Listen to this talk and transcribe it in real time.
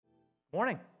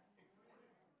Morning.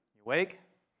 You awake?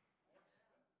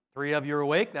 3 of you are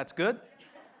awake. That's good.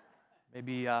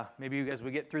 Maybe as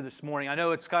we get through this morning. I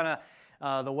know it's kind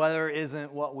of, the weather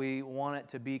isn't what we want it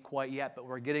to be quite yet, but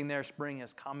we're getting there. Spring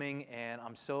is coming, and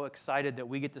I'm so excited that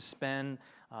we get to spend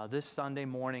this Sunday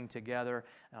morning together,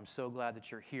 and I'm so glad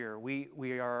that you're here. We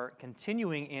are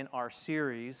continuing in our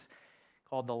series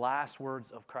called The Last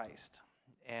Words of Christ,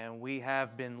 and we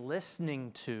have been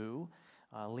listening to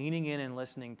leaning in and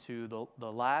listening to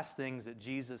the last things that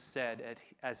Jesus said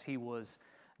as he was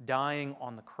dying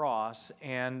on the cross.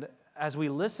 And as we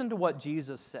listen to what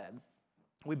Jesus said,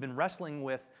 we've been wrestling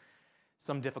with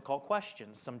some difficult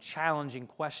questions, some challenging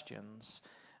questions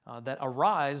that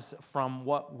arise from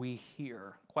what we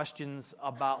hear. Questions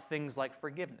about things like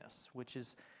forgiveness, which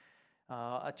is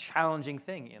a challenging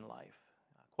thing in life.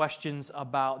 Questions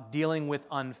about dealing with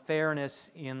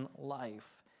unfairness in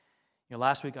life. You know,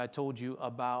 last week I told you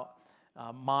about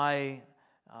my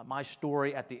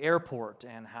story at the airport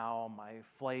and how my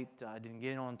flight didn't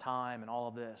get in on time and all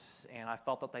of this, and I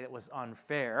felt that it was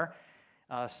unfair.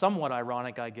 Somewhat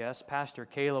ironic, I guess. Pastor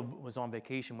Caleb was on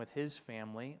vacation with his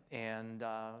family and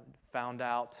found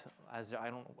out, I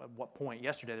don't know at what point,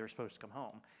 yesterday they were supposed to come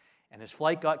home, and his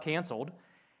flight got canceled.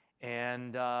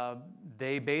 And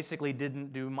they basically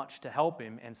didn't do much to help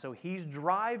him. And so he's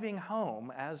driving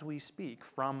home as we speak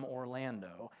from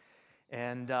Orlando.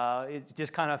 And it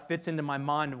just kind of fits into my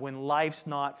mind of when life's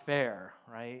not fair,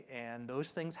 right? And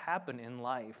those things happen in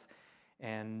life.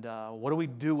 And what do we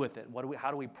do with it?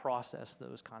 How do we process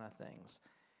those kind of things?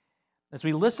 As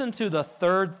we listen to the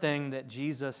third thing that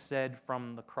Jesus said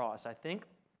from the cross, I think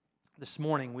this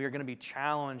morning we are going to be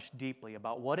challenged deeply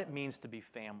about what it means to be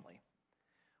family.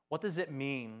 What does it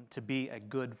mean to be a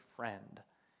good friend?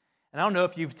 And I don't know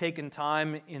if you've taken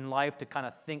time in life to kind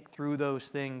of think through those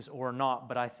things or not,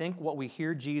 but I think what we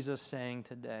hear Jesus saying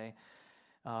today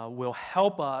will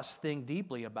help us think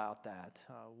deeply about that.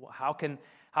 How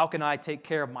can I take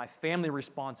care of my family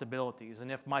responsibilities?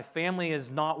 And if my family is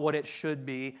not what it should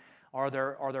be, are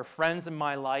there friends in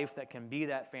my life that can be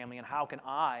that family? And how can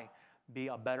I be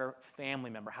a better family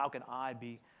member? How can I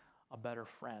be a better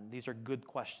friend? These are good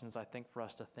questions, I think, for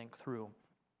us to think through.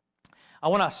 I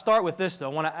want to start with this, though.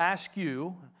 I want to ask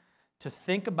you to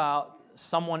think about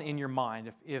someone in your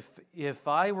mind. If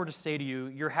I were to say to you,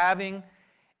 you're having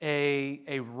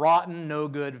a rotten, no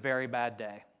good, very bad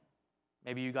day.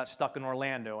 Maybe you got stuck in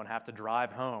Orlando and have to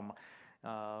drive home.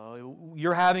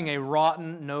 You're having a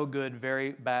rotten, no good,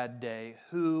 very bad day.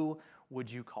 Who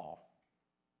would you call?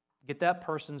 Get that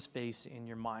person's face in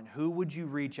your mind. Who would you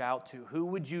reach out to? Who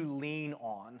would you lean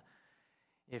on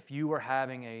if you were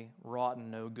having a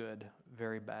rotten, no good,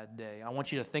 very bad day? I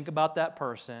want you to think about that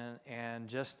person and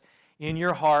just in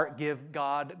your heart give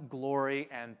God glory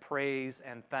and praise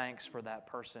and thanks for that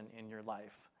person in your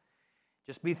life.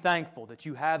 Just be thankful that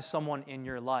you have someone in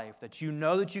your life that you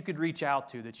know that you could reach out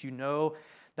to, that you know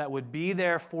that would be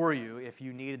there for you if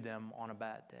you needed them on a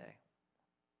bad day.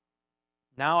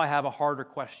 Now I have a harder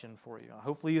question for you.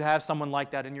 Hopefully you have someone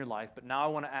like that in your life, but now I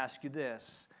want to ask you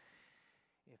this.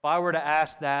 If I were to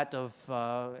ask that of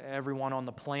everyone on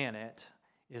the planet,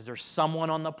 is there someone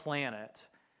on the planet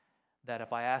that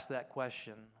if I asked that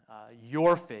question,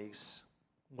 your face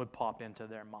would pop into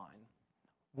their mind?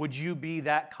 Would you be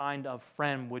that kind of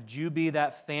friend? Would you be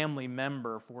that family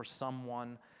member for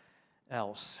someone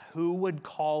else? Who would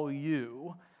call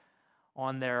you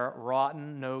on their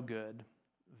rotten, no good,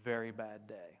 very bad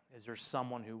day? Is there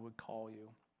someone who would call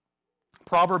you?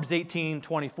 Proverbs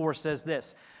 18:24 says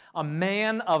this, "A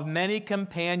man of many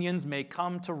companions may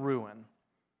come to ruin,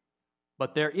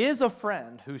 but there is a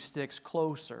friend who sticks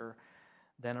closer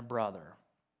than a brother."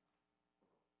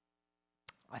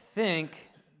 I think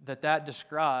that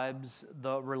describes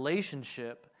the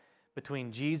relationship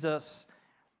between Jesus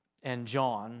and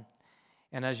John.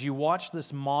 And as you watch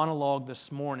this monologue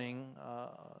this morning,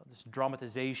 this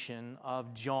dramatization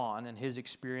of John and his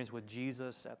experience with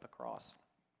Jesus at the cross,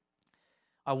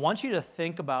 I want you to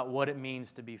think about what it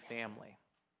means to be family.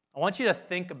 I want you to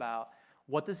think about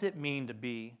what does it mean to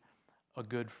be a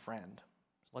good friend.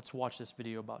 So let's watch this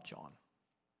video about John.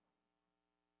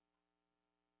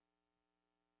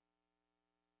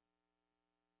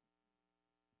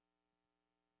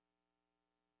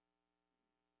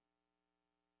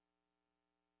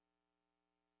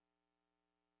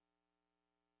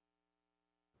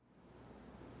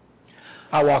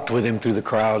 I walked with him through the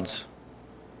crowds,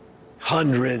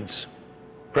 hundreds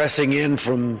pressing in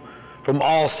from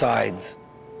all sides.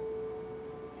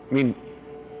 I mean,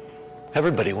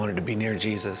 everybody wanted to be near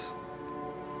Jesus.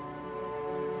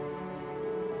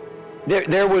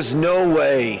 There was no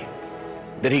way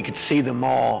that he could see them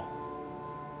all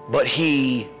But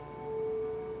he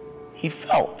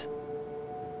felt.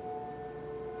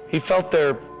 He felt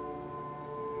their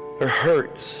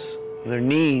hurts, their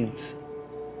needs.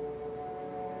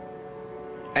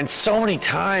 And so many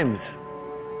times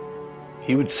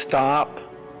he would stop,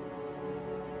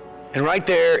 and right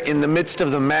there in the midst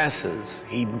of the masses,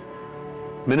 he'd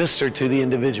minister to the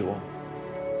individual.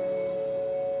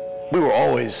 We were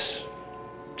always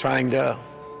trying to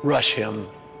rush him.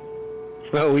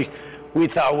 Well, we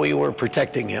thought we were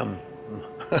protecting him.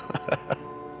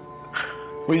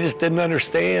 We just didn't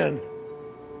understand.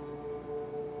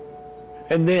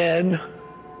 And then,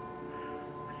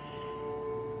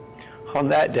 on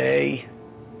that day,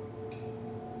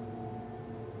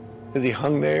 as he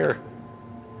hung there,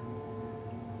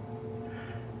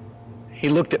 he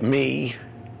looked at me,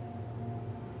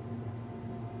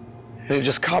 and it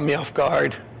just caught me off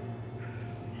guard.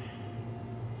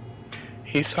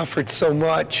 He suffered so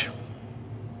much.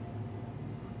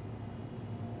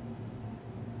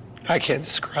 I can't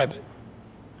describe it.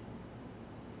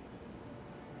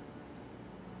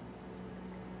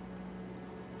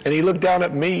 And he looked down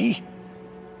at me.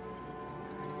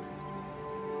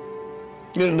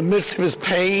 And in the midst of his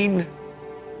pain,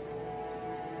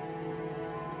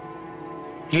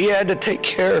 he had to take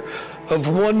care of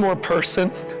one more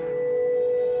person.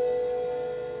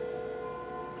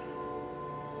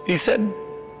 He said,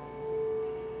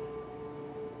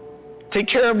 "Take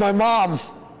care of my mom."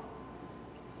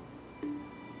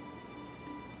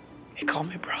 He called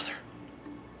me brother.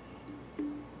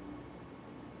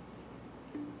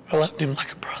 I loved him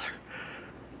like a brother.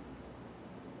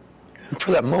 And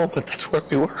for that moment, that's where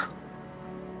we were.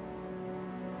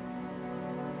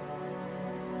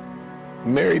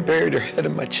 Mary buried her head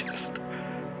in my chest.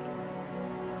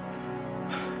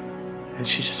 And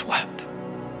she just wept.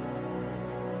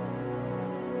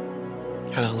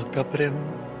 And I looked up at him.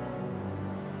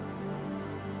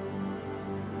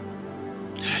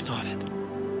 And I nodded.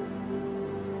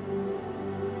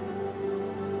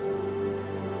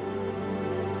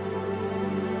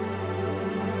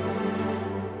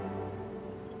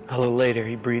 A little later,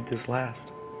 he breathed his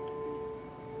last.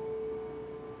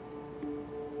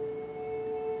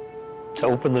 To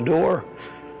open the door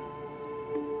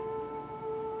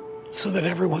so that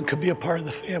everyone could be a part of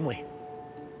the family.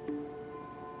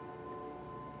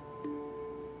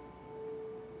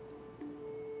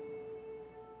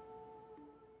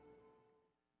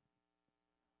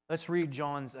 Let's read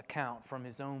John's account from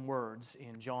his own words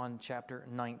in John chapter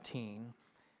 19.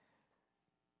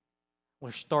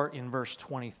 We'll start in verse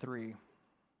 23.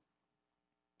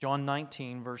 John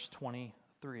 19, verse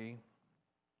 23.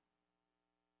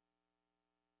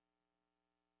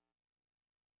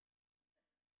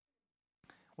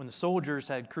 When the soldiers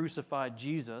had crucified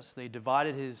Jesus, they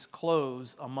divided his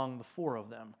clothes among the four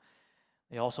of them.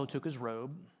 They also took his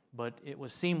robe, but it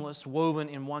was seamless, woven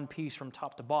in one piece from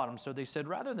top to bottom. So they said,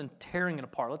 rather than tearing it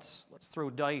apart, let's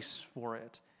throw dice for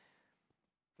it.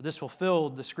 For this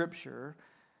fulfilled the scripture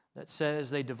that says,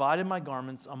 they divided my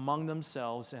garments among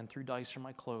themselves and threw dice for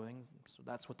my clothing. So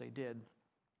that's what they did.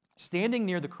 Standing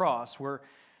near the cross were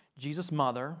Jesus'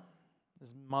 mother,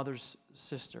 his mother's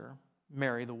sister,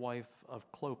 Mary, the wife of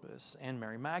Clopas, and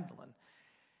Mary Magdalene.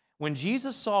 When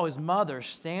Jesus saw his mother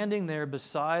standing there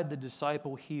beside the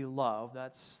disciple he loved,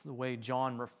 that's the way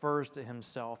John refers to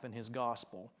himself in his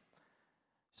gospel,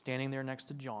 standing there next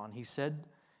to John, he said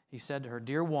to her,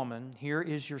 "Dear woman, here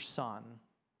is your son."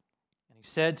 And he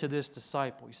said to this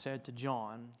disciple, he said to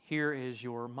John, "Here is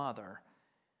your mother."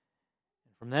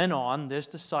 And from then on, this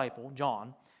disciple,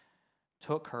 John,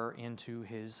 took her into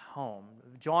his home.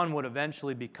 John would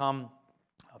eventually become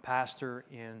a pastor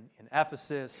in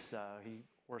Ephesus. He,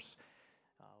 of course,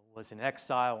 was in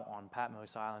exile on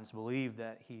Patmos Island. It's believed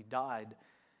that he died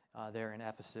there in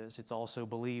Ephesus. It's also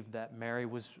believed that Mary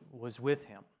was with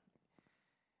him.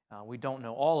 We don't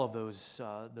know all of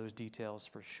those details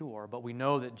for sure, but we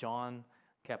know that John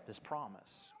kept this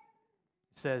promise.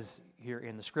 It says here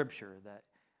in the scripture that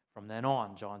from then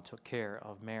on, John took care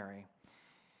of Mary.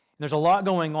 There's a lot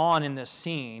going on in this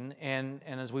scene, and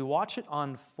as we watch it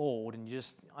unfold and you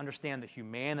just understand the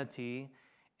humanity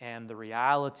and the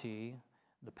reality,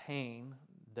 the pain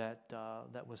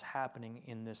that was happening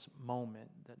in this moment,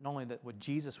 that not only that what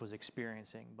Jesus was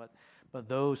experiencing, but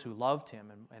those who loved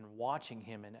him and watching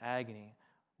him in agony,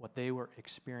 what they were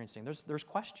experiencing. There's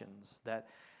questions that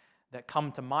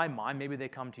come to my mind. Maybe they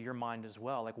come to your mind as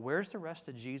well. Like, where's the rest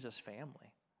of Jesus'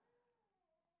 family?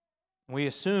 We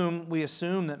assume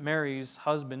that Mary's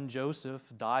husband,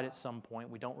 Joseph, died at some point.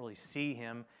 We don't really see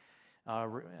him,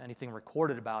 anything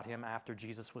recorded about him after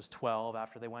Jesus was 12,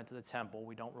 after they went to the temple.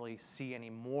 We don't really see any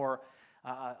more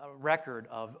record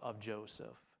of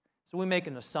Joseph. So we make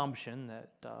an assumption that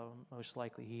most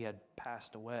likely he had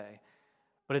passed away.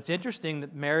 But it's interesting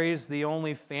that Mary is the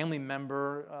only family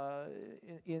member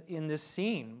in this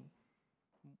scene.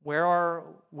 Where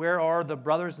are the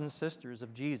brothers and sisters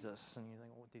of Jesus? And you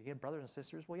think, well, did he have brothers and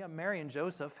sisters? Well, yeah, Mary and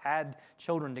Joseph had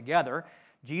children together.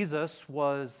 Jesus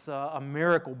was a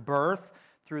miracle birth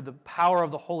through the power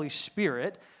of the Holy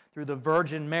Spirit, through the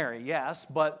Virgin Mary, yes.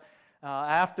 But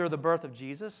after the birth of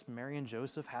Jesus, Mary and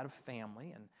Joseph had a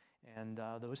family, and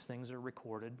those things are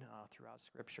recorded throughout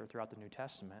Scripture, throughout the New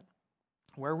Testament.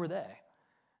 Where were they?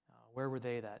 Where were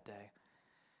they that day?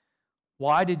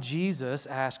 Why did Jesus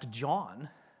ask John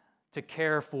to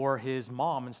care for his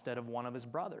mom instead of one of his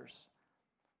brothers?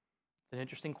 It's an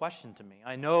interesting question to me.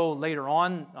 I know later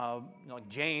on, like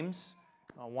James,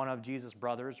 one of Jesus'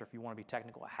 brothers, or if you want to be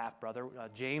technical, a half-brother,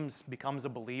 James becomes a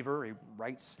believer. He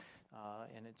writes,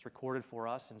 and it's recorded for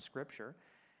us in Scripture.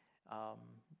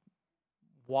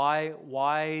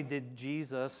 Why did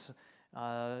Jesus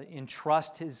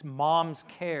entrust his mom's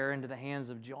care into the hands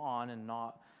of John and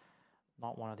not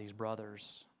one of these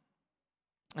brothers?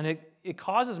 And it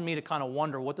causes me to kind of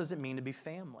wonder, what does it mean to be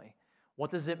family?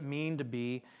 What does it mean to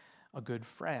be a good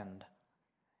friend?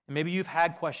 And maybe you've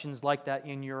had questions like that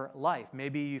in your life.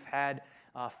 Maybe you've had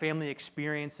family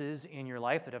experiences in your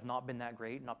life that have not been that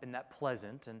great, not been that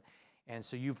pleasant, and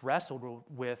so you've wrestled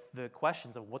with the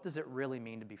questions of what does it really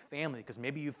mean to be family? Because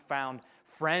maybe you've found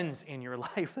friends in your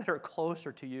life that are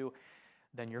closer to you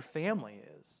than your family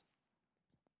is.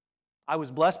 I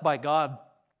was blessed by God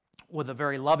with a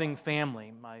very loving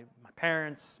family. My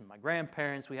parents, my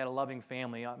grandparents, we had a loving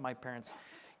family. My parents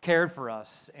cared for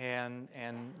us and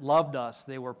loved us.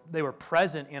 They were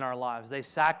present in our lives. They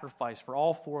sacrificed for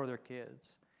all four of their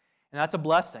kids. And that's a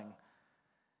blessing.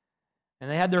 And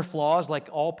they had their flaws like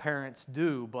all parents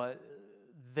do, but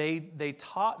they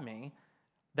taught me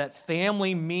that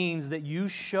family means that you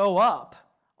show up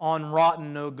on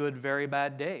rotten, no good, very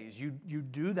bad days. You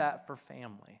do that for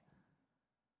family.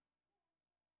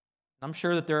 I'm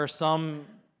sure that there are some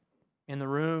in the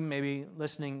room, maybe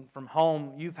listening from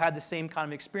home, you've had the same kind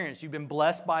of experience. You've been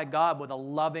blessed by God with a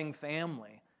loving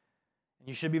family. And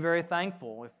you should be very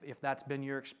thankful if that's been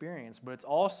your experience. But it's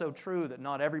also true that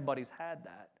not everybody's had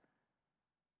that.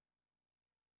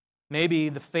 Maybe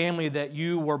the family that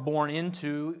you were born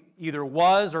into either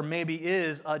was or maybe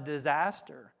is a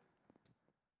disaster.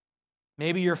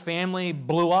 Maybe your family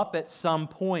blew up at some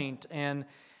point and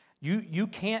you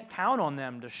can't count on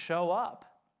them to show up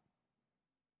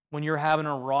when you're having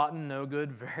a rotten, no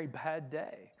good, very bad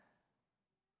day.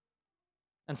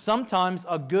 And sometimes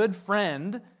a good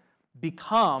friend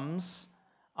becomes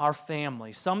our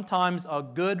family. Sometimes a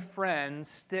good friend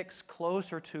sticks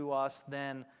closer to us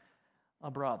than a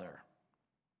brother.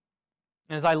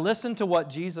 And as I listen to what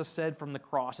Jesus said from the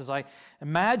cross, as I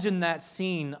imagine that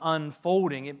scene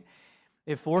unfolding,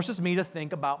 it forces me to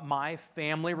think about my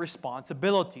family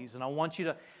responsibilities. And I want you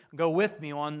to go with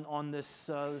me on this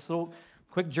little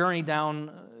quick journey down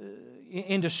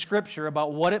into Scripture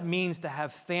about what it means to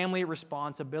have family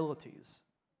responsibilities.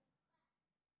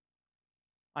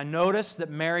 I noticed that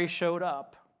Mary showed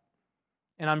up,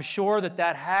 and I'm sure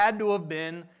that had to have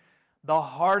been the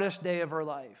hardest day of her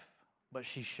life, but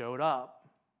she showed up.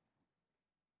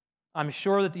 I'm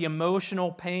sure that the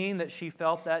emotional pain that she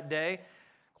felt that day,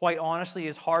 quite honestly,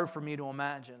 is hard for me to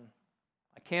imagine.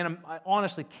 I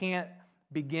honestly can't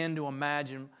begin to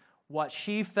imagine what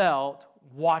she felt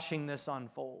watching this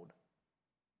unfold.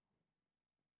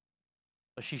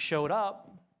 But she showed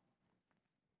up.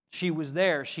 She was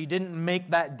there. She didn't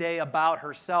make that day about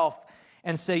herself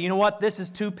and say, you know what, this is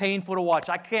too painful to watch.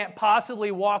 I can't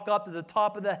possibly walk up to the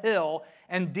top of the hill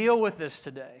and deal with this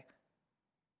today.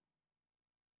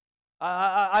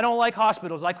 I don't like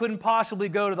hospitals. I couldn't possibly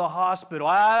go to the hospital.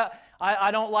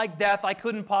 I don't like death. I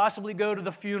couldn't possibly go to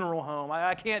the funeral home.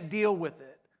 I can't deal with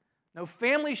it. No,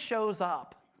 family shows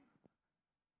up.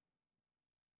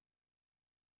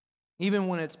 Even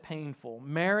when it's painful.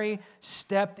 Mary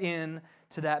stepped in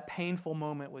to that painful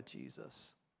moment with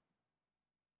Jesus.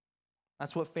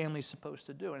 That's what family's supposed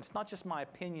to do. And it's not just my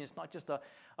opinion. It's not just a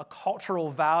cultural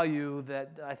value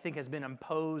that I think has been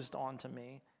imposed onto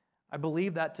me. I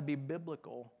believe that to be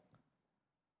biblical.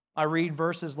 I read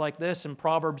verses like this in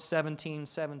Proverbs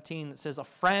 17:17 that says, a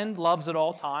friend loves at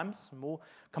all times. And we'll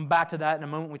come back to that in a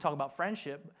moment when we talk about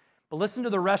friendship. But listen to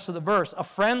the rest of the verse. A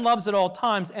friend loves at all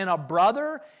times, and a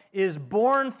brother is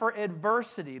born for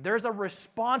adversity. There's a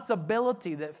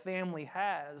responsibility that family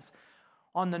has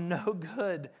on the no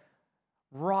good,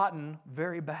 rotten,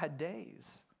 very bad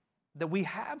days that we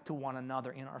have to one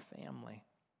another in our family.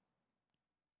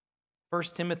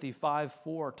 1 Timothy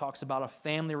 5:4 talks about a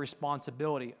family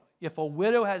responsibility. If a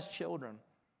widow has children,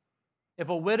 if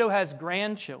a widow has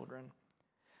grandchildren,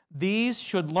 these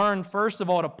should learn, first of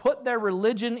all, to put their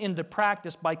religion into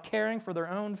practice by caring for their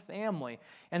own family,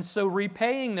 and so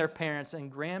repaying their parents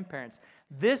and grandparents.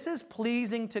 This is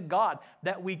pleasing to God,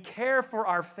 that we care for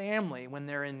our family when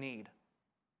they're in need.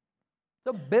 It's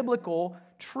a biblical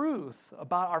truth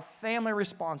about our family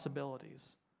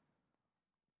responsibilities.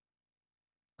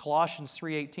 Colossians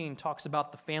 3:18 talks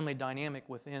about the family dynamic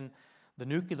within the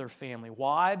nuclear family.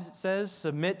 Wives, it says,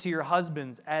 submit to your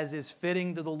husbands as is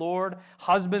fitting to the Lord.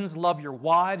 Husbands, love your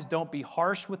wives. Don't be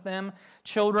harsh with them.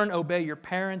 Children, obey your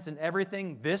parents in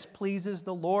everything. This pleases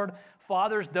the Lord.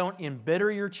 Fathers, don't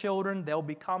embitter your children. They'll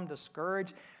become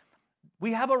discouraged.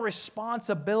 We have a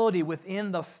responsibility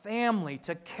within the family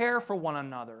to care for one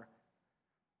another,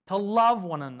 to love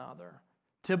one another,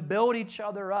 to build each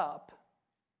other up.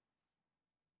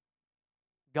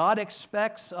 God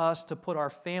expects us to put our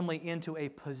family into a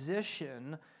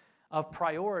position of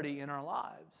priority in our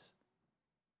lives.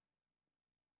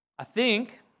 I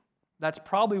think that's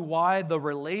probably why the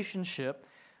relationship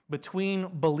between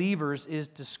believers is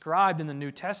described in the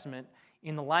New Testament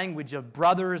in the language of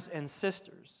brothers and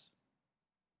sisters.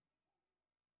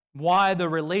 Why the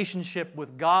relationship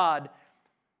with God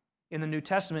in the New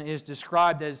Testament is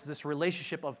described as this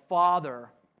relationship of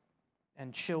father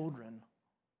and children,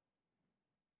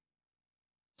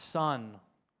 son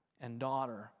and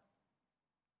daughter.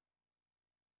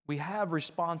 We have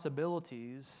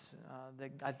responsibilities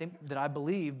that I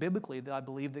believe biblically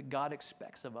that God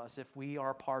expects of us if we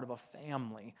are part of a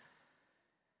family.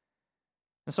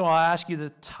 And so I ask you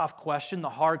the tough question, the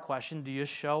hard question: do you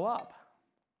show up?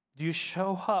 Do you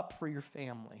show up for your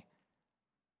family?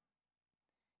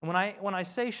 And when I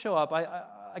say show up,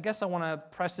 I guess I want to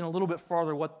press in a little bit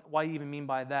farther why you even mean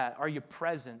by that. Are you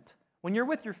present? When you're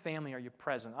with your family, are you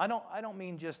present? I don't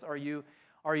mean just are you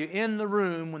in the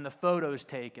room when the photo's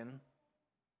taken?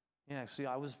 Yeah, see,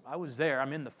 I was there.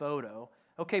 I'm in the photo.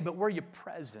 Okay, but were you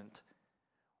present?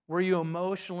 Were you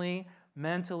emotionally,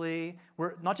 mentally,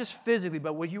 not just physically,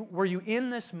 but were you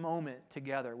in this moment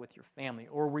together with your family,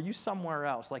 or were you somewhere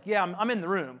else? Like, yeah, I'm in the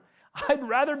room. I'd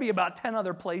rather be about 10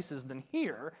 other places than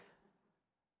here.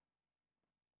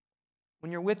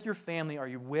 When you're with your family, are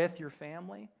you with your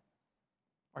family?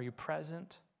 Are you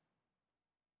present?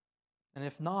 And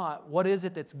if not, what is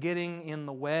it that's getting in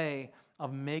the way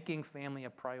of making family a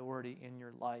priority in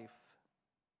your life?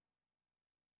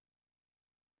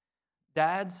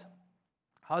 Dads,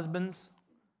 husbands,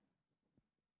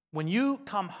 when you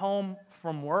come home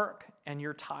from work and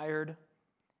you're tired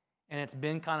and it's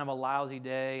been kind of a lousy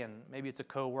day, and maybe it's a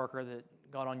coworker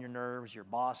that got on your nerves, your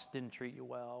boss didn't treat you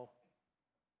well,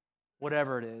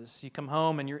 whatever it is, you come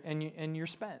home and you're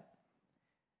spent.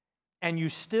 And you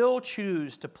still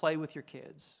choose to play with your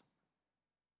kids.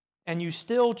 And you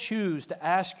still choose to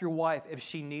ask your wife if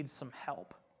she needs some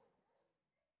help.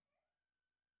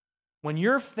 When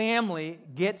your family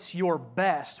gets your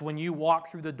best when you walk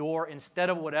through the door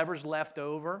instead of whatever's left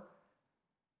over,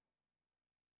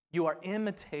 you are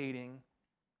imitating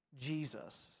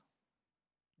Jesus.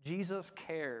 Jesus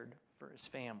cared for his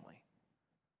family.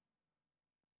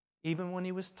 Even when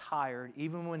he was tired,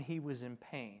 even when he was in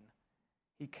pain,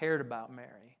 he cared about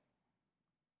Mary.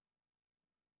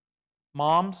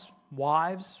 Moms,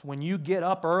 wives, when you get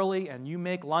up early and you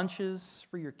make lunches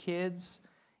for your kids,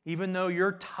 even though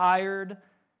you're tired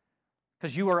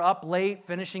because you were up late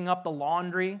finishing up the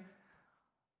laundry,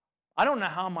 I don't know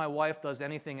how my wife does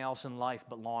anything else in life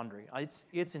but laundry.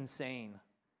 It's insane.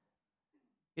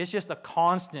 It's just a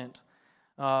constant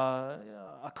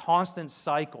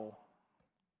cycle.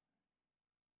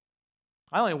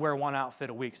 I only wear one outfit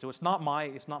a week, so it's not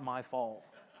my fault.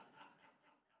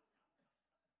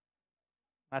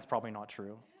 That's probably not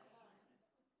true.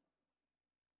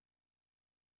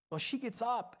 Well, she gets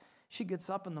up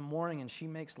in the morning and she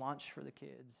makes lunch for the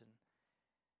kids. And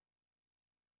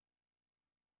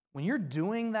when you're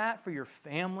doing that for your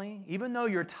family, even though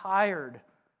you're tired,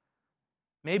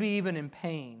 maybe even in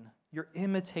pain, you're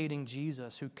imitating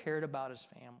Jesus, who cared about his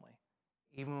family,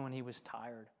 even when he was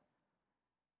tired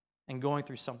and going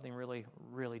through something really,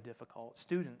 really difficult.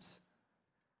 Students,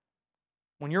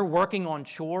 when you're working on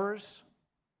chores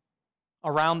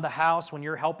around the house, when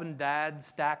you're helping dad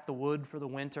stack the wood for the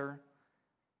winter,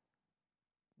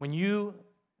 when you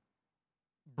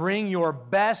bring your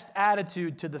best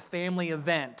attitude to the family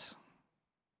event,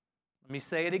 let me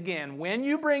say it again, when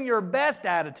you bring your best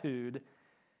attitude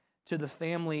to the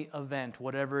family event,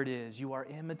 whatever it is, you are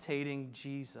imitating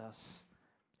Jesus,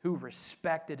 who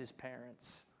respected his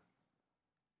parents.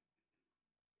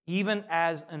 Even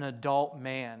as an adult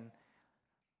man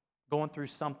going through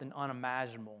something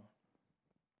unimaginable,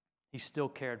 he still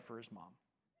cared for his mom.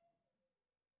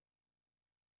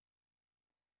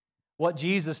 What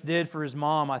Jesus did for his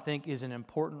mom, I think, is an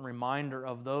important reminder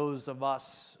of those of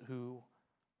us who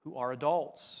are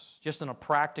adults, just in a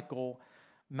practical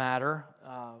matter,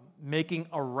 making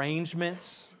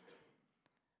arrangements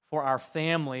for our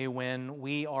family when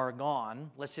we are gone.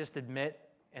 Let's just admit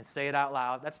and say it out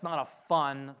loud. That's not a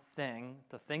fun thing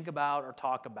to think about or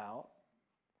talk about.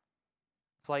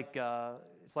 It's like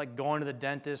going to the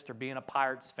dentist or being a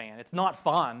Pirates fan. It's not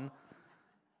fun.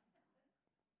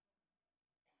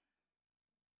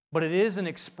 But it is an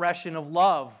expression of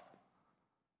love.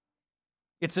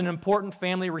 It's an important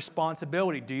family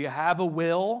responsibility. Do you have a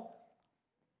will?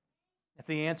 If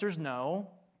the answer is no,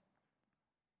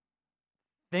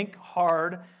 think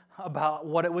hard about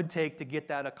what it would take to get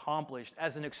that accomplished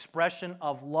as an expression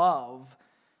of love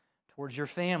towards your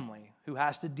family who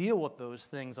has to deal with those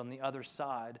things on the other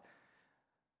side.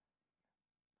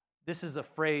 This is a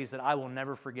phrase that I will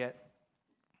never forget.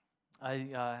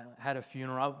 I had a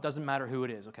funeral. It doesn't matter who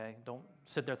it is, okay? Don't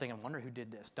sit there thinking, I wonder who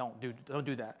did this. Don't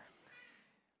do that.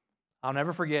 I'll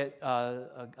never forget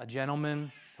a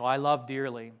gentleman who I love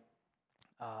dearly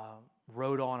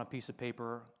wrote on a piece of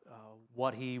paper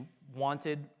what he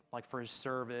wanted, like for his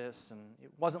service, and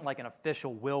it wasn't like an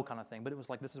official will kind of thing, but it was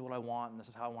like, this is what I want, and this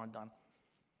is how I want it done.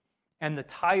 And the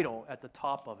title at the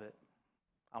top of it,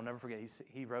 I'll never forget,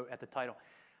 he wrote at the title,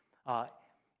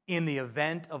 in the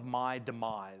event of my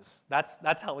demise.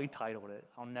 That's how he titled it.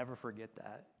 I'll never forget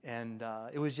that. And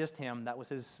it was just him. That was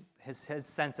his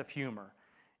sense of humor.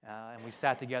 And we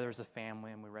sat together as a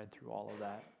family and we read through all of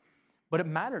that. But it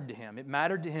mattered to him. It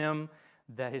mattered to him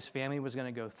that his family was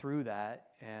going to go through that.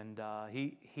 And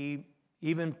he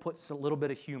even puts a little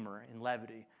bit of humor and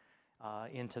levity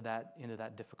into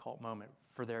that difficult moment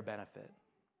for their benefit.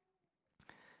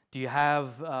 Do you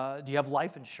have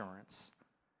life insurance?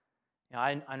 You know,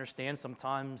 I understand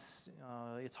sometimes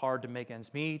it's hard to make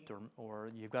ends meet,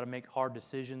 or you've got to make hard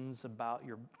decisions about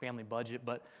your family budget,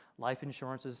 but life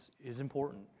insurance is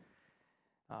important.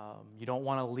 You don't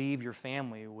want to leave your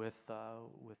family with a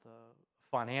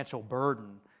financial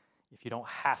burden if you don't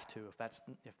have to,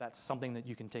 if that's something that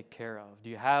you can take care of. Do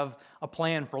you have a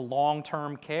plan for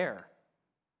long-term care?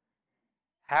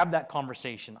 Have that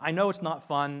conversation. I know it's not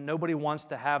fun. Nobody wants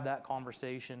to have that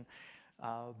conversation,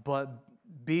 but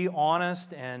be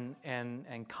honest and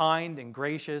kind and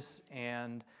gracious,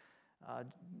 and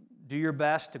do your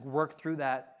best to work through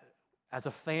that as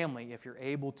a family if you're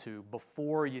able to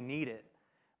before you need it,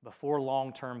 before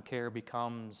long-term care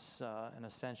becomes an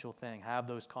essential thing. Have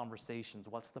those conversations.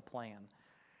 What's the plan?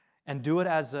 And do it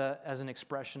as an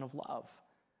expression of love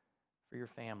for your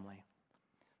family.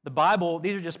 The Bible,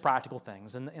 these are just practical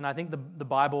things, and I think the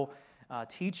Bible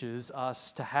teaches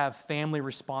us to have family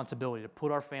responsibility, to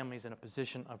put our families in a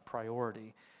position of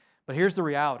priority. But here's the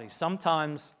reality.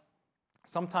 Sometimes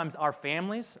our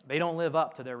families, they don't live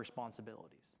up to their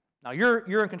responsibilities. Now,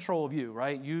 you're in control of you,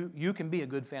 right? You can be a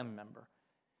good family member.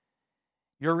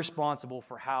 You're responsible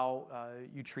for how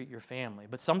you treat your family.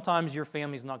 But sometimes your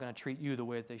family's not going to treat you the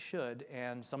way that they should,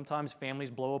 and sometimes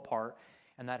families blow apart,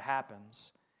 and that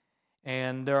happens.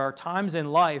 And there are times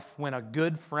in life when a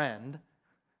good friend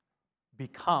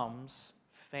becomes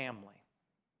family.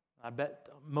 I bet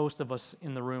most of us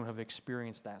in the room have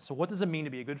experienced that. So what does it mean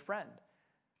to be a good friend?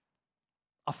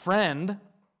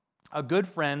 A good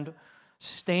friend,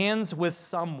 stands with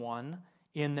someone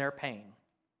in their pain.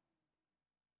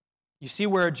 You see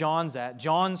where John's at.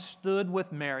 John stood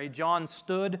with Mary. John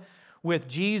stood with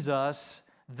Jesus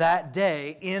that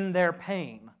day in their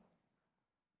pain.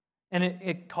 And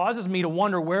it causes me to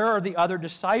wonder, where are the other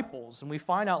disciples? And we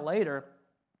find out later,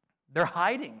 they're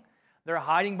hiding. They're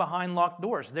hiding behind locked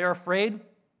doors. They're afraid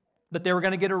that they were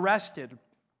going to get arrested.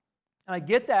 And I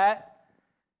get that.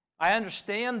 I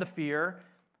understand the fear.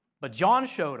 But John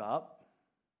showed up.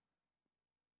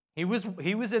 He was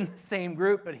in the same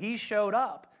group, but he showed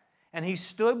up. And he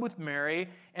stood with Mary,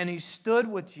 and he stood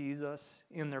with Jesus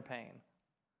in their pain.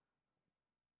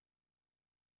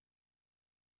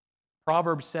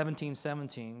 Proverbs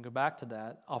 17:17, go back to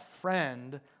that. A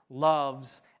friend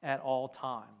loves at all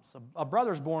times. A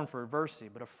brother's born for adversity,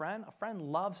 but a friend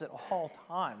loves at all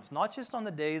times, not just on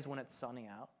the days when it's sunny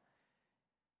out.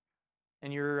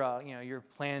 And you're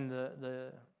planning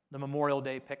the Memorial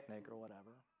Day picnic or whatever.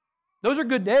 Those are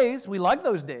good days. We like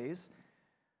those days.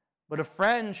 But a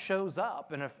friend shows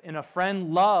up, and a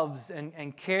friend loves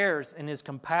and cares and is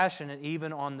compassionate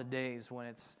even on the days when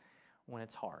it's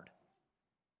hard.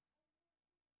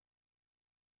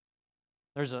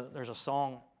 There's a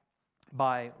song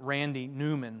by Randy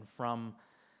Newman from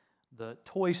the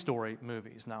Toy Story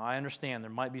movies. Now, I understand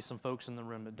there might be some folks in the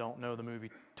room that don't know the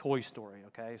movie Toy Story,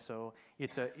 okay? So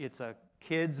it's a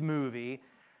kids' movie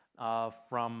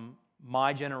from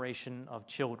my generation of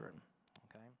children,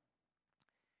 okay?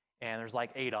 And there's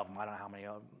like 8 of them. I don't know how many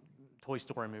Toy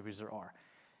Story movies there are.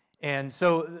 And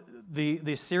so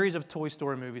the series of Toy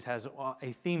Story movies has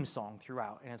a theme song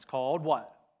throughout, and it's called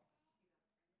what?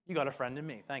 You Got a Friend in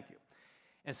Me. Thank you.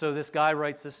 And so this guy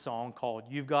writes this song called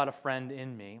You've Got a Friend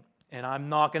in Me, and I'm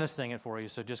not going to sing it for you,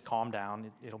 so just calm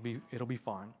down. It'll be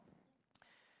fine.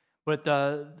 But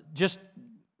just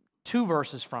 2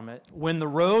 verses from it. When the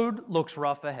road looks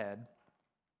rough ahead,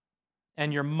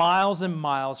 and you're miles and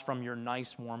miles from your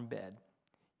nice warm bed,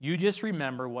 you just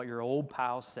remember what your old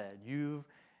pal said. You've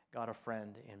got a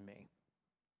friend in me.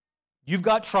 You've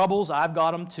got troubles, I've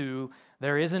got them too.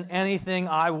 There isn't anything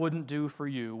I wouldn't do for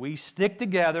you. We stick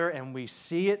together and we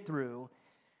see it through.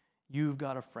 You've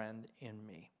got a friend in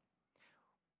me.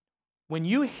 When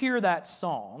you hear that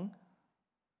song,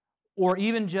 or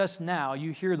even just now,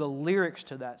 you hear the lyrics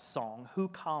to that song, who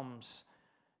comes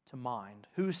to mind?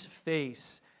 Whose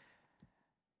face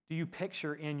do you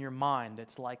picture in your mind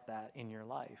that's like that in your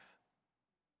life?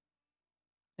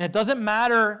 And it doesn't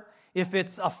matter if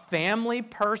it's a family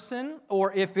person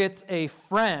or if it's a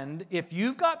friend, if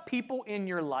you've got people in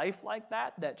your life like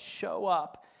that show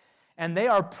up and they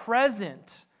are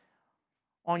present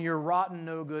on your rotten,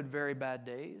 no good, very bad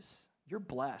days, you're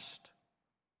blessed.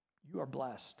 You are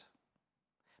blessed.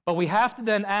 But we have to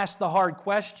then ask the hard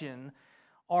question,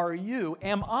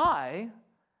 am I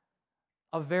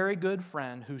a very good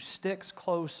friend who sticks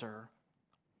closer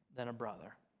than a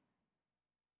brother?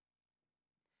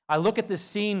 I look at this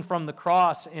scene from the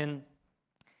cross and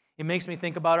it makes me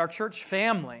think about our church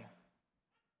family.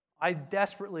 I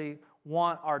desperately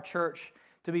want our church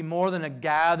to be more than a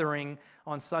gathering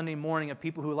on Sunday morning of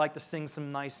people who like to sing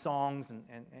some nice songs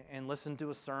and listen to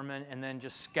a sermon and then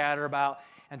just scatter about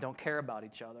and don't care about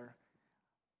each other.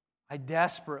 I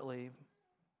desperately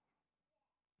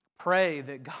pray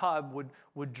that God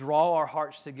would draw our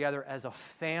hearts together as a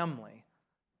family.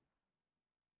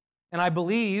 And I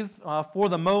believe, for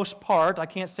the most part, I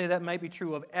can't say that might be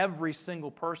true of every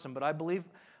single person, but I believe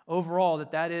overall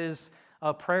that is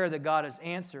a prayer that God has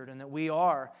answered and that we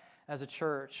are, as a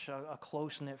church, a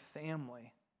close-knit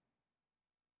family.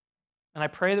 And I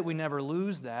pray that we never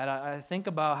lose that. I think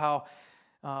about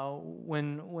how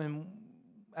when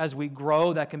as we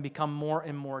grow, that can become more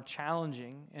and more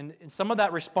challenging. And some of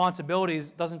that responsibility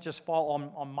doesn't just fall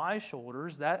on my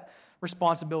shoulders. That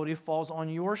responsibility falls on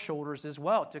your shoulders as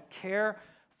well, to care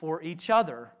for each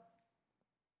other.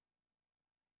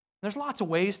 There's lots of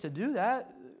ways to do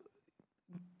that.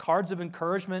 Cards of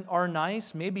encouragement are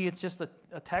nice. Maybe it's just a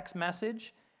text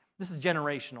message. This is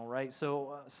generational, right?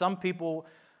 So some people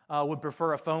would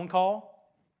prefer a phone call,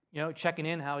 checking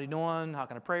in, how are you doing, how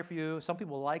can I pray for you? Some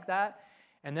people like that.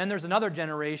 And then there's another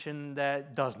generation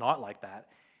that does not like that.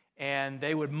 And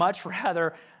they would much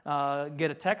rather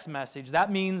get a text message.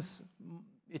 That means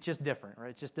it's just different, right?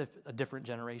 It's just a different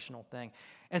generational thing.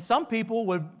 And some people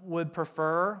would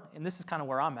prefer, and this is kind of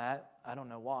where I'm at, I don't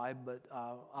know why, but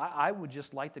I would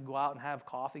just like to go out and have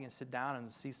coffee and sit down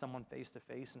and see someone face to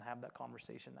face and have that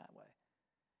conversation that way.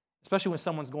 Especially when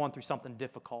someone's going through something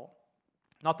difficult.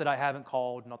 Not that I haven't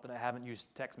called, not that I haven't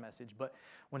used text message, but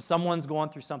when someone's going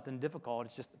through something difficult,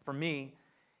 it's just, for me,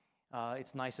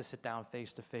 it's nice to sit down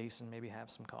face to face and maybe have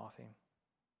some coffee.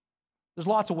 There's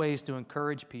lots of ways to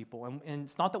encourage people, and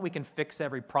it's not that we can fix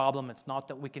every problem, it's not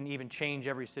that we can even change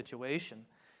every situation,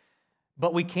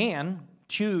 but we can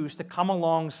choose to come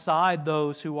alongside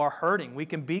those who are hurting. We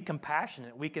can be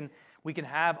compassionate. We can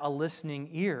have a listening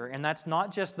ear, and that's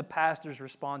not just the pastor's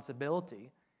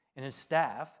responsibility and his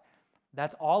staff.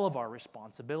 That's all of our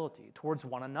responsibility towards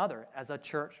one another as a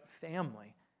church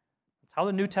family. That's how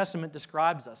the New Testament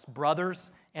describes us,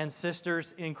 brothers and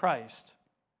sisters in Christ.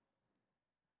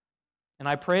 And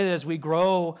I pray that as we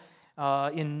grow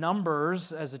in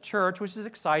numbers as a church, which is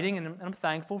exciting, and I'm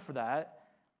thankful for that,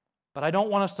 but I don't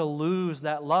want us to lose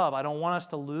that love. I don't want us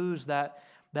to lose that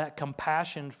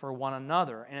compassion for one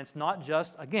another. And it's not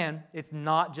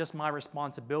just my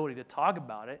responsibility to talk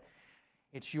about it.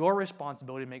 It's your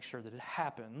responsibility to make sure that it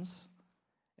happens.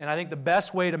 And I think the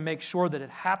best way to make sure that it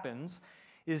happens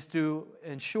is to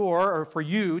ensure, or for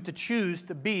you to choose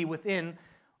to be within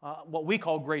what we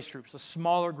call grace groups, a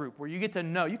smaller group where you get to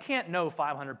know. You can't know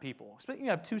 500 people. You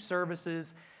have 2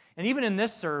 services, and even in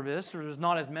this service, there's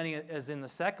not as many as in the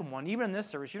second one. Even in this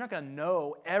service, you're not going to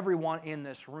know everyone in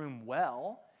this room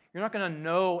well. You're not going to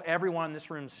know everyone in this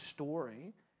room's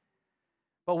story.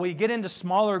 But when you get into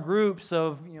smaller groups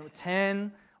of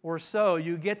 10 or so,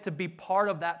 you get to be part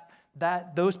of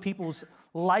those people's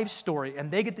life story, and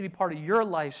they get to be part of your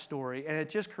life story, and it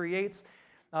just creates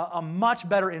a much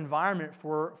better environment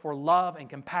for love and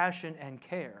compassion and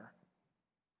care.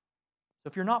 So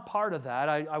if you're not part of that,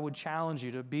 I would challenge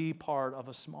you to be part of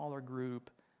a smaller group.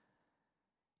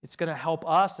 It's going to help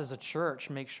us as a church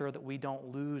make sure that we don't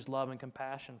lose love and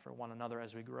compassion for one another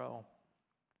as we grow.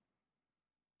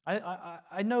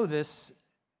 I know this.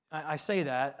 I say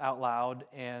that out loud,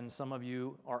 and some of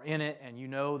you are in it, and you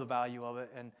know the value of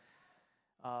it. And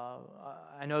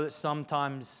I know that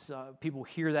sometimes people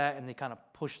hear that, and they kind of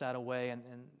push that away, and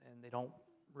they don't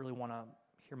really want to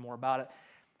hear more about it.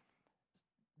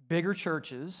 Bigger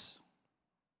churches,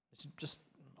 it's just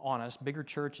honest, bigger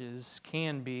churches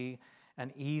can be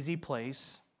an easy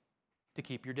place to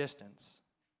keep your distance.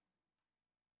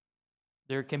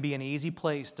 There can be an easy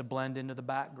place to blend into the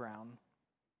background.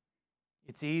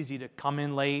 It's easy to come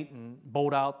in late and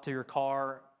bolt out to your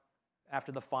car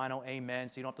after the final amen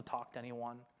so you don't have to talk to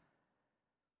anyone.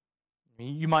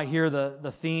 You might hear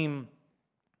the theme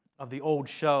of the old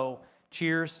show,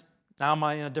 Cheers. Now am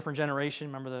I in a different generation?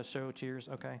 Remember the show Cheers?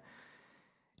 Okay.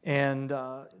 And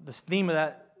the theme of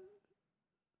that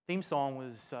theme song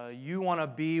was, you want to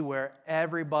be where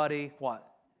everybody, what?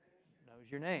 Knows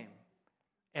your name.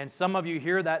 And some of you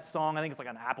hear that song, I think it's like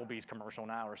an Applebee's commercial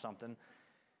now or something.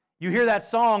 You hear that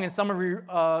song and some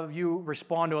of you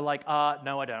respond to it like,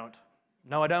 no I don't.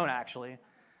 No I don't actually.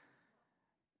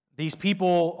 These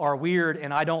people are weird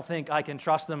and I don't think I can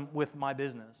trust them with my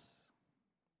business.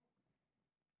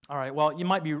 All right, well, you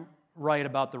might be right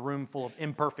about the room full of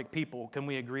imperfect people. Can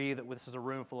we agree that this is a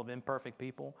room full of imperfect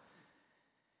people?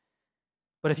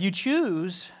 But if you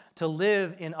choose to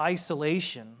live in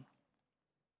isolation,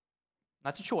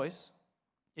 that's a choice.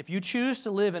 If you choose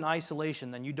to live in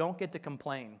isolation, then you don't get to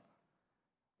complain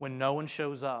when no one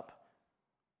shows up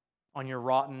on your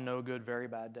rotten, no good, very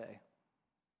bad day.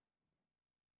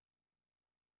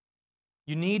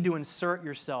 You need to insert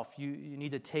yourself. You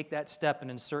need to take that step and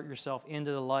insert yourself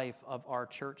into the life of our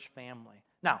church family.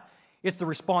 Now, it's the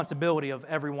responsibility of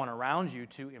everyone around you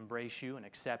to embrace you and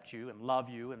accept you and love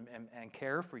you and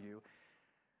care for you.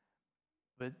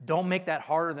 But don't make that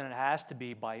harder than it has to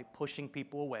be by pushing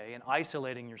people away and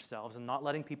isolating yourselves and not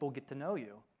letting people get to know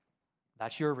you.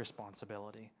 That's your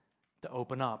responsibility, to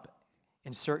open up,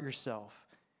 insert yourself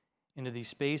into these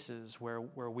spaces where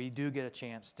we do get a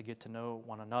chance to get to know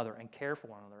one another and care for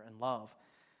one another and love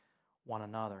one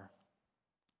another.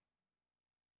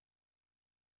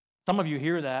 Some of you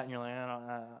hear that and you're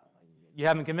like, you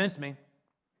haven't convinced me.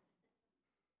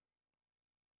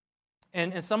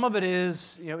 And some of it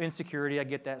is, insecurity. I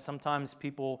get that. Sometimes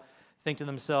people think to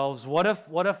themselves, what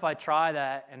if I try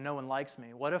that and no one likes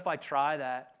me? What if I try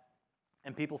that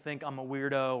and people think I'm a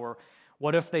weirdo? Or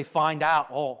what if they find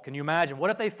out, can you imagine? What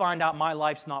if they find out my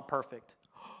life's not perfect?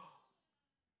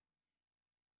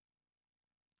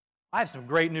 I have some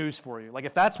great news for you. Like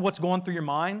if that's what's going through your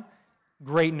mind,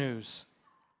 great news.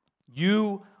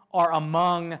 You are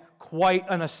among quite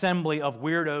an assembly of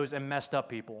weirdos and messed up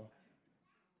people.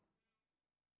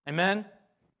 Amen?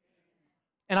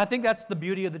 And I think that's the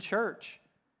beauty of the church.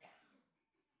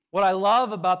 What I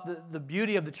love about the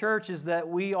beauty of the church is that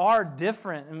we are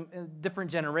different, in different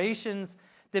generations,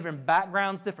 different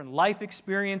backgrounds, different life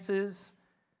experiences.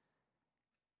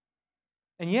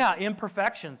 And yeah,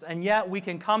 imperfections. And yet we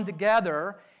can come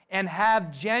together and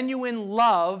have genuine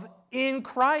love in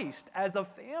Christ as a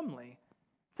family.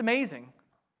 It's amazing.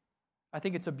 I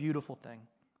think it's a beautiful thing.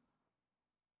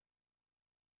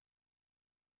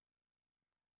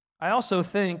 I also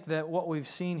think that what we've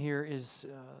seen here is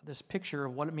this picture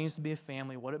of what it means to be a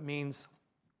family, what it means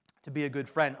to be a good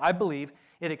friend. I believe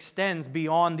it extends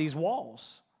beyond these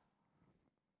walls.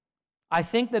 I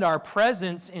think that our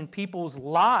presence in people's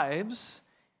lives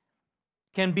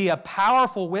can be a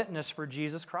powerful witness for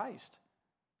Jesus Christ.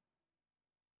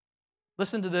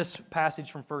 Listen to this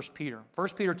passage from 1 Peter. 1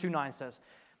 Peter 2:9 says,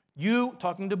 you,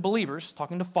 talking to believers,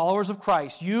 talking to followers of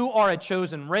Christ, you are a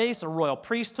chosen race, a royal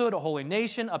priesthood, a holy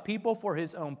nation, a people for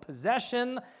his own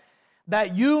possession,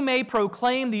 that you may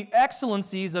proclaim the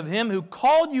excellencies of him who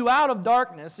called you out of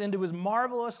darkness into his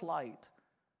marvelous light.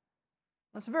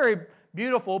 That's a very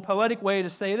beautiful, poetic way to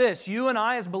say this. You and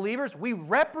I as believers, we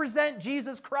represent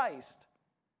Jesus Christ.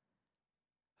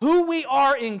 Who we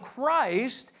are in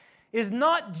Christ is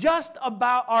not just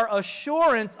about our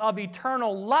assurance of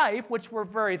eternal life, which we're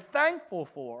very thankful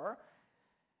for.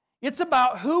 It's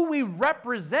about who we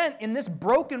represent in this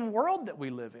broken world that we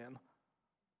live in.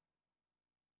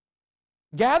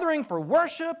 Gathering for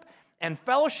worship and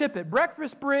fellowship at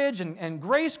Breakfast Bridge and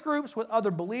grace groups with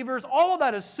other believers. All of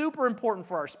that is super important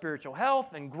for our spiritual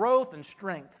health and growth and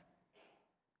strength.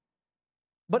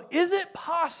 But is it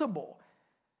possible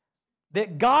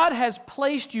that God has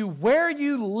placed you where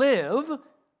you live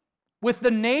with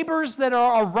the neighbors that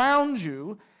are around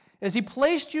you? Has He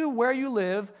placed you where you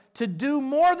live to do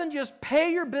more than just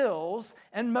pay your bills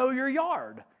and mow your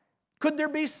yard? Could there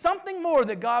be something more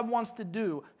that God wants to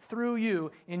do through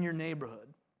you in your neighborhood?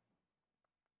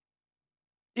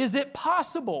 Is it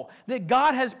possible that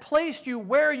God has placed you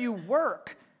where you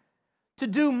work to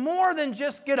do more than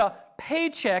just get a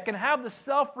paycheck and have the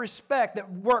self-respect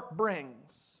that work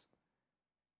brings?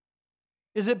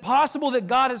 Is it possible that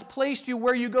God has placed you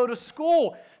where you go to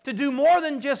school to do more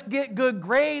than just get good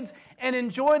grades and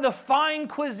enjoy the fine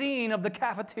cuisine of the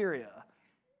cafeteria?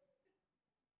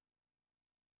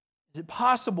 Is it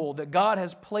possible that God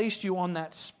has placed you on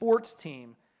that sports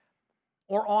team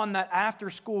or on that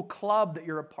after-school club that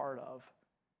you're a part of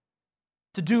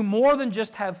to do more than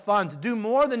just have fun, to do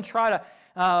more than try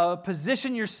to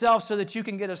position yourself so that you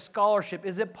can get a scholarship?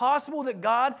 Is it possible that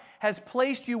God has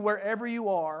placed you wherever you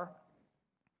are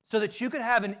so that you could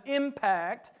have an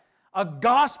impact, a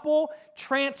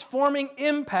gospel-transforming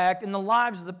impact in the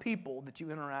lives of the people that you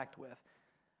interact with?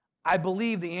 I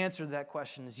believe the answer to that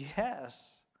question is yes.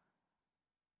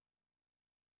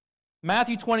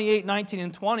 Matthew 28, 19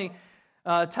 and 20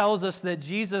 tells us that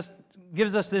Jesus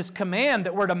gives us this command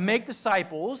that we're to make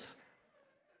disciples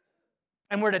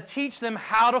and we're to teach them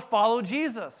how to follow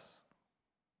Jesus.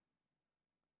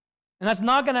 And that's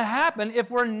not going to happen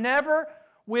if we're never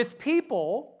with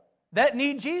people that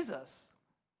need Jesus.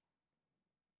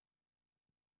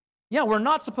 Yeah, we're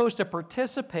not supposed to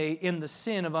participate in the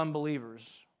sin of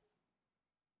unbelievers,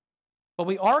 but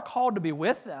we are called to be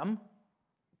with them,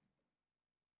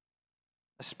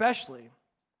 especially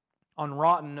on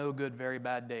rotten, no good, very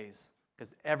bad days,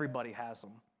 because everybody has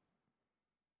them.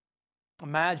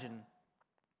 Imagine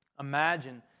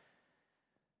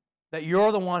that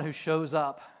you're the one who shows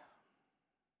up.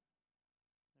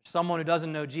 Someone who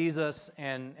doesn't know Jesus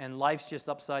and life's just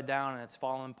upside down and it's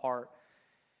falling apart.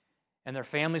 And their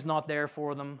family's not there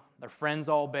for them. Their friends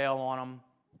all bail on them.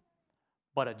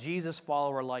 But a Jesus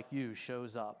follower like you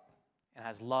shows up and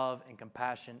has love and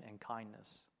compassion and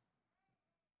kindness.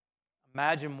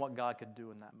 Imagine what God could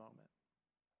do in that moment.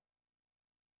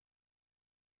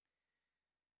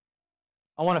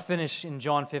 I want to finish in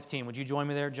John 15. Would you join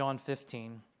me there? John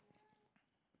 15.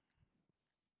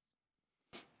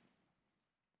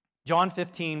 John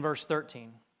 15, verse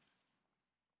 13.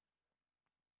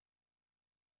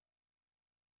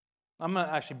 I'm going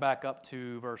to actually back up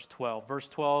to verse 12. Verse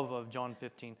 12 of John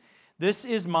 15. This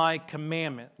is my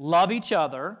commandment. Love each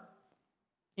other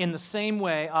in the same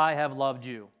way I have loved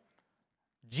you.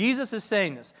 Jesus is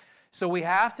saying this. So we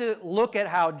have to look at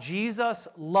how Jesus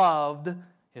loved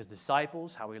His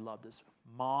disciples, how He loved His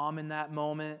mom in that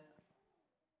moment.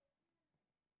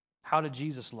 How did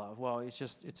Jesus love? Well,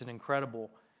 it's an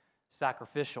incredible,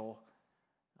 sacrificial,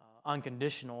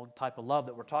 unconditional type of love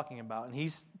that we're talking about. And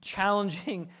He's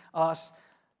challenging us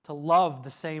to love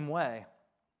the same way.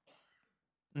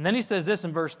 And then He says this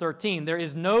in verse 13, there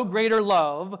is no greater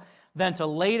love than to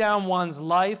lay down one's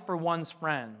life for one's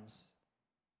friends,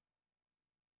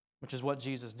 which is what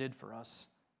Jesus did for us.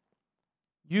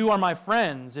 You are my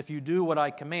friends if you do what I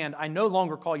command. I no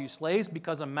longer call you slaves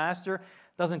because a master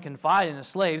doesn't confide in his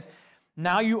slaves.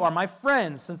 Now you are my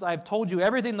friends since I have told you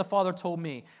everything the Father told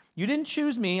me. You didn't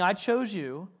choose me, I chose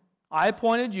you. I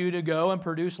appointed you to go and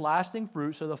produce lasting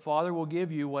fruit so the Father will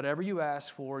give you whatever you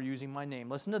ask for using my name.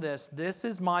 Listen to this. This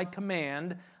is my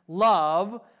command.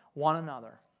 Love one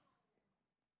another.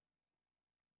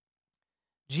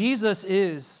 Jesus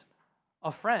is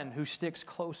a friend who sticks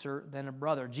closer than a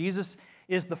brother. Jesus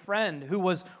is the friend who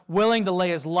was willing to lay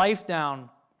His life down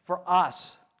for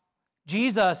us.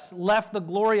 Jesus left the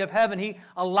glory of heaven. He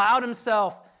allowed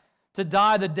Himself to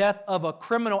die the death of a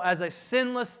criminal as a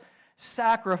sinless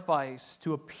sacrifice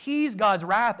to appease God's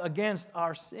wrath against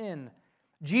our sin.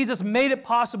 Jesus made it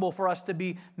possible for us to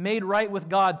be made right with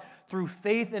God through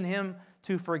faith in Him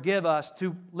to forgive us,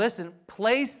 to, listen,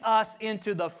 place us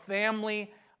into the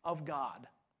family of God.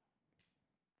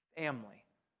 Family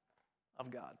of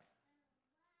God.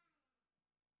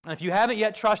 And if you haven't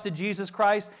yet trusted Jesus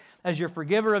Christ as your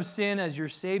forgiver of sin, as your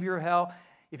Savior of hell,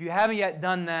 if you haven't yet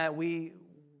done that, we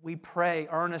pray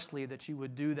earnestly that you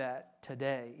would do that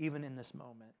today, even in this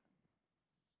moment.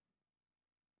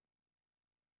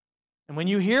 And when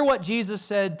you hear what Jesus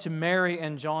said to Mary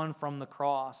and John from the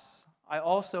cross, I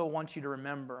also want you to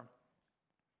remember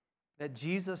that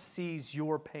Jesus sees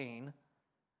your pain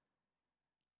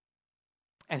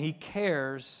and He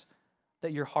cares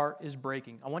that your heart is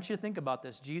breaking. I want you to think about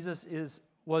this. Jesus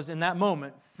was in that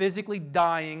moment physically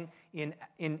dying in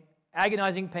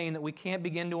agonizing pain that we can't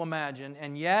begin to imagine,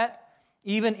 and yet,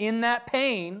 even in that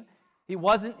pain, it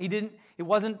wasn't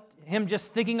Him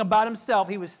just thinking about Himself.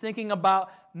 He was thinking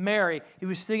about Mary. He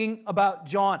was thinking about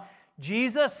John.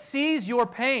 Jesus sees your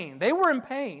pain. They were in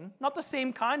pain, not the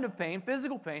same kind of pain,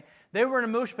 physical pain. They were in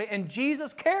emotional pain, and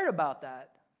Jesus cared about that.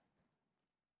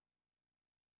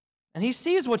 And He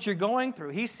sees what you're going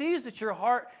through. He sees that your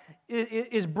heart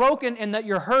is broken and that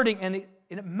you're hurting, and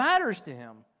it matters to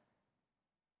Him.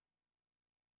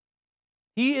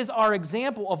 He is our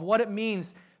example of what it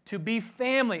means to be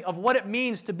family, of what it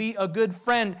means to be a good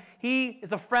friend. He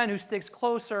is a friend who sticks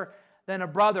closer than a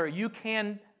brother. You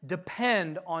can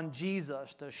depend on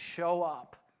Jesus to show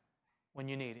up when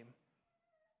you need Him.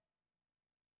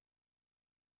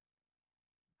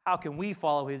 How can we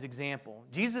follow His example?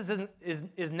 Jesus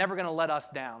is never going to let us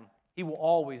down. He will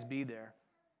always be there.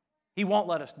 He won't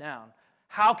let us down.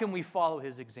 How can we follow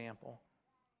His example?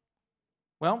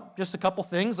 Well, just a couple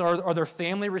things. Are there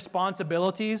family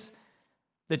responsibilities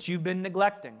that you've been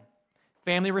neglecting?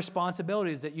 Family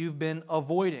responsibilities that you've been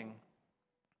avoiding?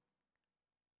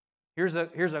 Here's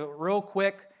a real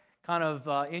quick kind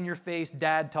of in-your-face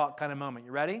dad talk kind of moment.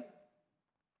 You ready?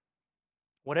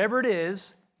 Whatever it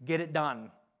is, get it done.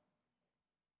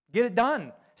 Get it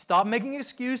done. Stop making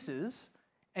excuses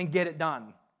and get it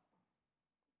done.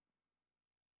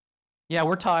 Yeah,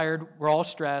 we're tired. We're all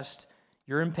stressed.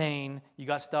 You're in pain. You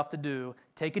got stuff to do.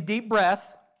 Take a deep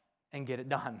breath and get it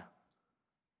done.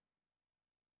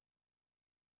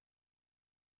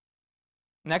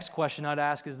 Next question I'd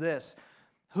ask is this: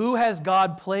 who has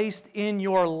God placed in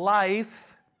your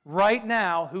life right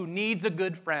now who needs a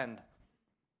good friend?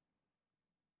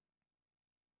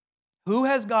 Who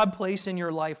has God placed in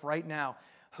your life right now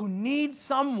who needs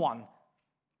someone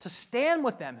to stand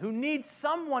with them, who needs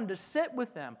someone to sit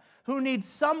with them, who needs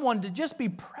someone to just be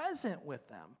present with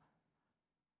them?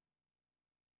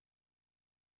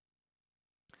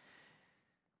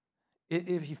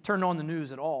 If you've turned on the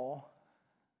news at all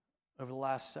over the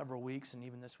last several weeks and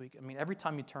even this week, I mean, every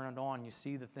time you turn it on, you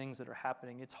see the things that are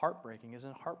happening. It's heartbreaking.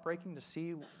 Isn't it heartbreaking to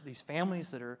see these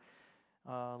families that are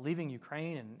leaving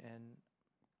Ukraine? And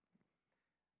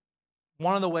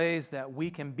one of the ways that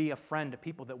we can be a friend to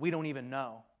people that we don't even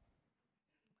know.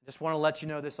 I just want to let you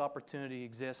know this opportunity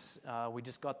exists. We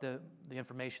just got the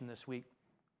information this week.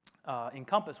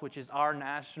 Encompass, which is our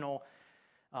national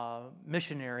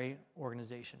missionary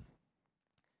organization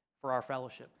for our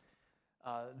fellowship.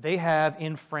 They have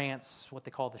in France what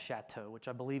they call the Chateau, which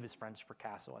I believe is French for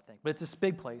castle, I think. But it's this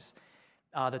big place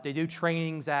that they do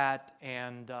trainings at,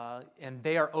 and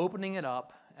they are opening it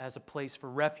up as a place for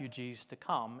refugees to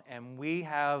come. And we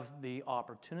have the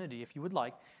opportunity, if you would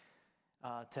like,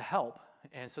 to help.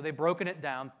 And so they've broken it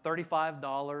down.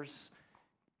 $35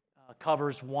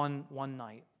 covers one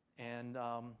night, and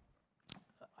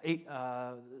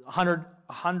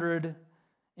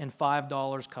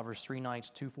 $105 covers 3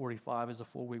 nights. $245 is a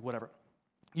full week. Whatever.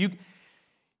 You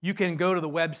can go to the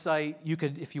website. You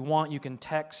could, if you want, you can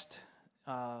text.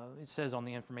 It says on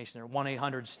the information there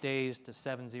 1-800-STAYS to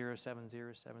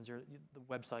 707070. The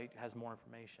website has more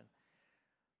information.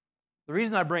 The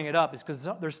reason I bring it up is because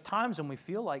there's times when we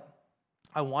feel like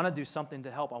I want to do something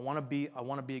to help. I want to be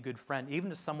a good friend, even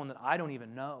to someone that I don't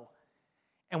even know.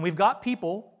 And we've got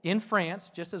people in France,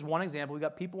 just as one example, we've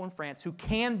got people in France who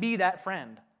can be that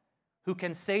friend, who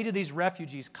can say to these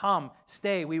refugees, come,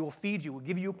 stay, we will feed you, we'll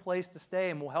give you a place to stay,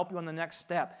 and we'll help you on the next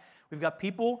step. We've got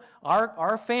people,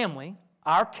 our family,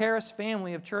 our Charis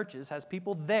family of churches has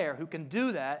people there who can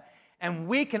do that, and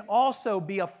we can also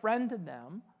be a friend to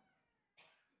them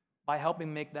by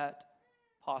helping make that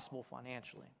possible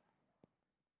financially.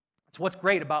 It's what's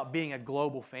great about being a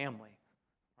global family,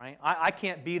 right? I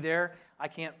can't be there. I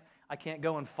can't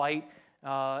go and fight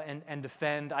and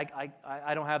defend. I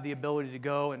don't have the ability to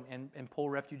go and pull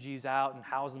refugees out and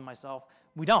house them myself.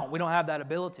 We don't have that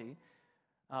ability.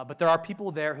 But there are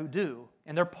people there who do,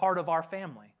 and they're part of our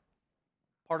family,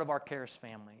 part of our Charis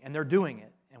family, and they're doing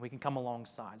it, and we can come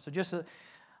alongside. So just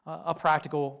a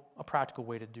practical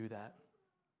way to do that.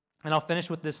 And I'll finish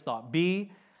with this thought.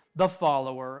 Be the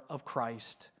follower of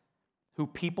Christ who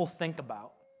people think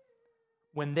about.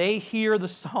 When they hear the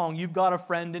song, "You've Got a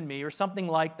Friend in Me," or something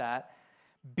like that,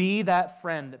 be that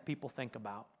friend that people think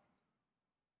about,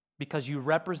 because you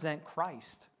represent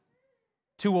Christ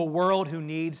to a world who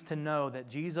needs to know that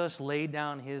Jesus laid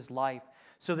down His life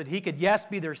so that He could, yes,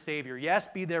 be their Savior, yes,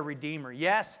 be their Redeemer,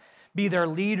 yes, be their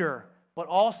leader, but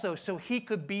also so He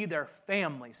could be their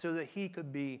family, so that He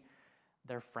could be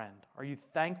their friend. Are you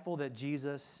thankful that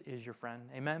Jesus is your friend?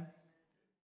 Amen?